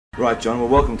Right, John, well,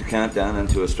 welcome to Countdown and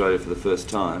to Australia for the first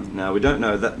time. Now, we don't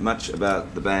know that much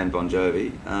about the band Bon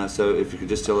Jovi, so if you could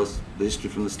just tell us the history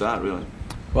from the start, really.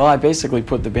 Well, I basically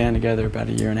put the band together about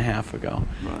a year and a half ago.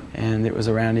 Right. And it was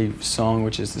around a song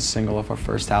which is the single of our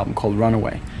first album called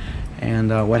Runaway.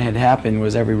 And what had happened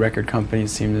was every record company, it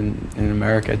seemed, in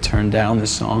America had turned down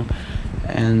this song.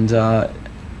 And a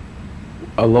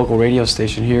local radio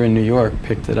station here in New York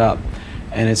picked it up.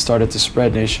 And it started to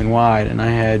spread nationwide, and I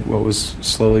had what was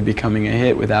slowly becoming a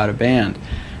hit without a band.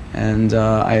 And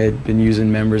I had been using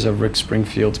members of Rick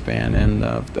Springfield's band and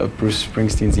of Bruce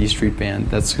Springsteen's E Street Band.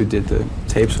 That's who did the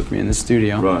tapes with me in the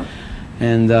studio. Right.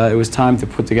 And it was time to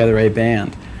put together a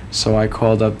band. So I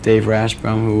called up Dave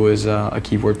Rashbaum, who was a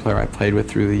keyboard player I played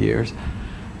with through the years.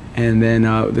 And then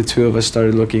the two of us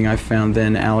started looking. I found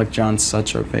then Alec John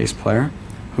Such, our bass player,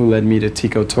 who led me to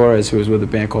Tico Torres, who was with a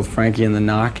band called Frankie and the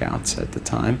Knockouts at the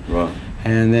time. Right.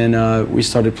 And then we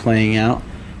started playing out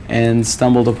and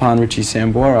stumbled upon Richie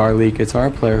Sambora, our lead guitar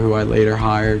player, who I later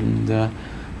hired, and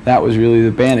that was really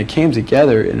the band. It came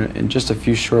together in just a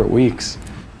few short weeks.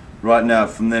 Right, now,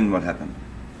 from then what happened?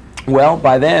 Well,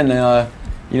 by then,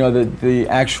 you know, the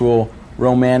actual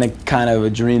romantic kind of a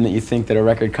dream that you think that a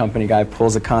record company guy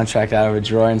pulls a contract out of a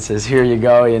drawer and says, here you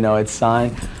go, you know, it's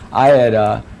signed. I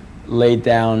had laid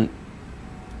down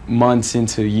months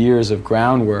into years of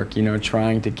groundwork, you know,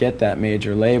 trying to get that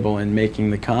major label and making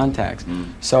the contacts.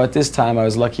 So at this time I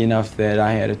was lucky enough that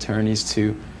I had attorneys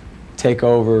to take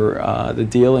over the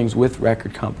dealings with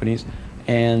record companies,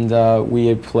 and we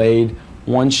had played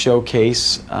one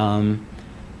showcase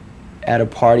at a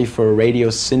party for a radio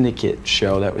syndicate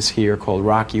show that was here called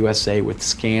Rock USA with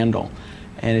Scandal.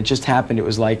 And it just happened, it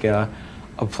was like a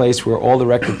place where all the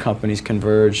record companies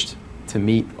converged to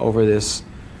meet over this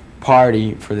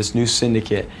party for this new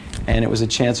syndicate, and it was a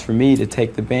chance for me to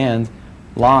take the band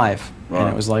live. Right. And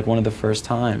it was like one of the first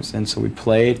times, and so we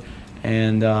played,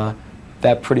 and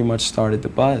that pretty much started the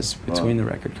buzz between the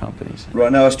record companies. Right,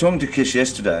 now I was talking to Kish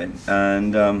yesterday,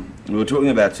 and we were talking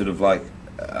about sort of like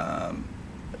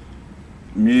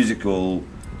musical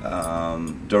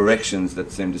directions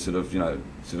that seem to sort of, you know,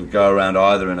 sort of go around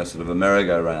either in a sort of a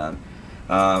merry-go-round.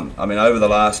 I mean, over the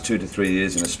last 2 to 3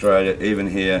 years in Australia, even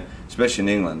here, especially in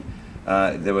England,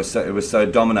 it was so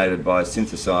dominated by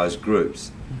synthesized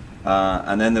groups.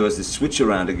 And then there was this switch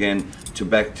around again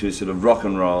back to sort of rock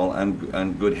and roll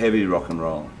and good heavy rock and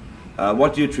roll.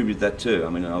 What do you attribute that to? I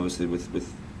mean, obviously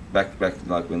with back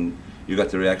like when you got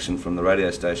the reaction from the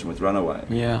radio station with Runaway.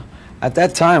 Yeah. At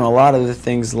that time, a lot of the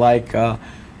things like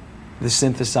the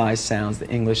synthesized sounds, the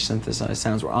English synthesized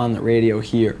sounds, were on the radio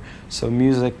here. So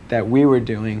music that we were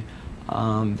doing,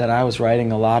 that I was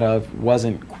writing a lot of,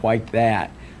 wasn't quite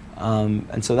that.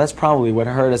 And so that's probably what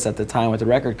hurt us at the time with the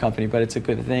record company, but it's a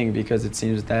good thing because it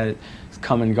seems that it's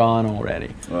come and gone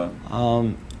already. Right.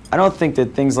 I don't think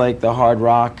that things like the hard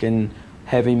rock and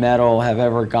heavy metal have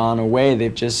ever gone away.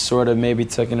 They've just sort of maybe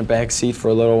taken a back seat for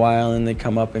a little while and they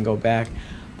come up and go back.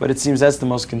 But it seems that's the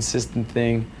most consistent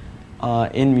thing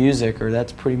in music, or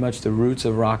that's pretty much the roots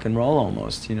of rock and roll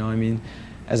almost, you know, I mean,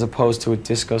 as opposed to a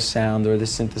disco sound or the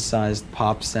synthesized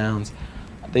pop sounds.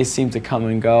 They seem to come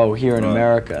and go here in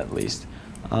America, at least.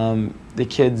 The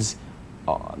kids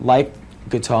like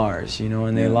guitars, you know,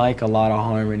 and they like a lot of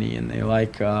harmony, and they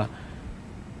like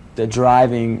the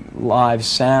driving live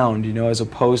sound, you know, as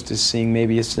opposed to seeing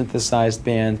maybe a synthesized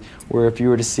band where if you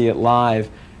were to see it live,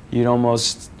 you'd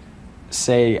almost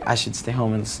say, I should stay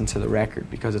home and listen to the record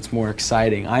because it's more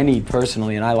exciting. I need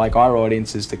personally, and I like our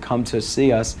audiences to come to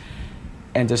see us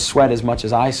and to sweat as much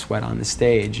as I sweat on the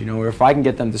stage, you know, or if I can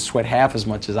get them to sweat half as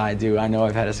much as I do, I know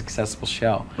I've had a successful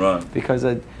show. Right. Because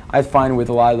I find with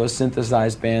a lot of those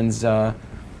synthesized bands,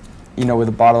 you know, with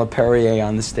a bottle of Perrier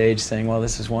on the stage saying, well,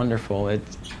 this is wonderful,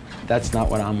 that's not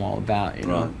what I'm all about, you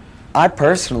know. Right. I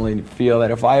personally feel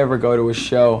that if I ever go to a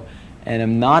show and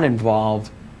am not involved,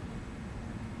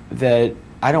 that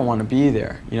I don't want to be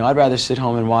there. You know, I'd rather sit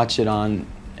home and watch it on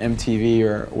MTV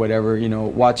or whatever, you know,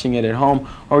 watching it at home,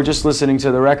 or just listening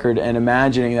to the record and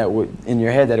imagining that in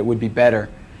your head that it would be better.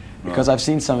 Because I've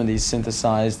seen some of these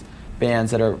synthesized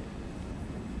bands that are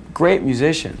great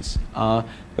musicians, but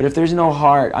if there's no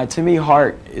heart, to me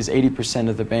heart is 80%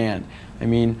 of the band. I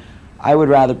mean, I would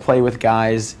rather play with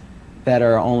guys that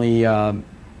are only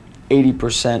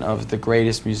 80% of the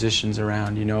greatest musicians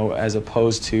around, you know, as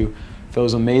opposed to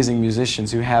those amazing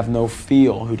musicians who have no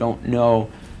feel, who don't know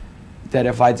that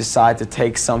if I decide to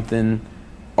take something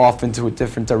off into a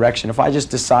different direction, if I just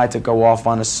decide to go off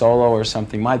on a solo or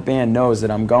something, my band knows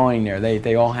that I'm going there.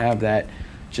 They all have that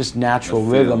just natural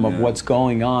rhythm of what's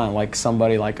going on, like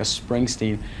somebody like a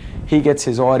Springsteen. He gets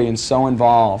his audience so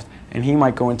involved and he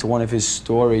might go into one of his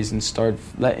stories and start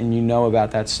letting you know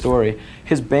about that story.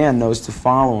 His band knows to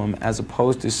follow him, as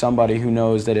opposed to somebody who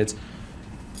knows that it's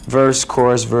verse,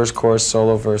 chorus,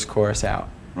 solo, verse, chorus, out.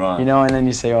 Right. You know, and then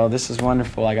you say, oh, this is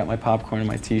wonderful. I got my popcorn and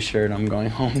my T-shirt. I'm going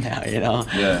home now, you know.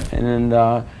 Yeah. And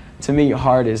then, to me,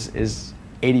 heart is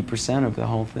 80% of the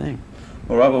whole thing.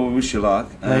 All right, well, we wish you luck.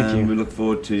 Thank you. We look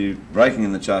forward to breaking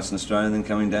in the charts in Australia and then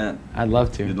coming down. I'd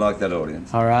love to. You'd like that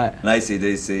audience. All right. An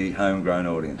AC/DC homegrown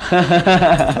audience. All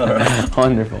right.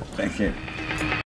 Wonderful. Thank you.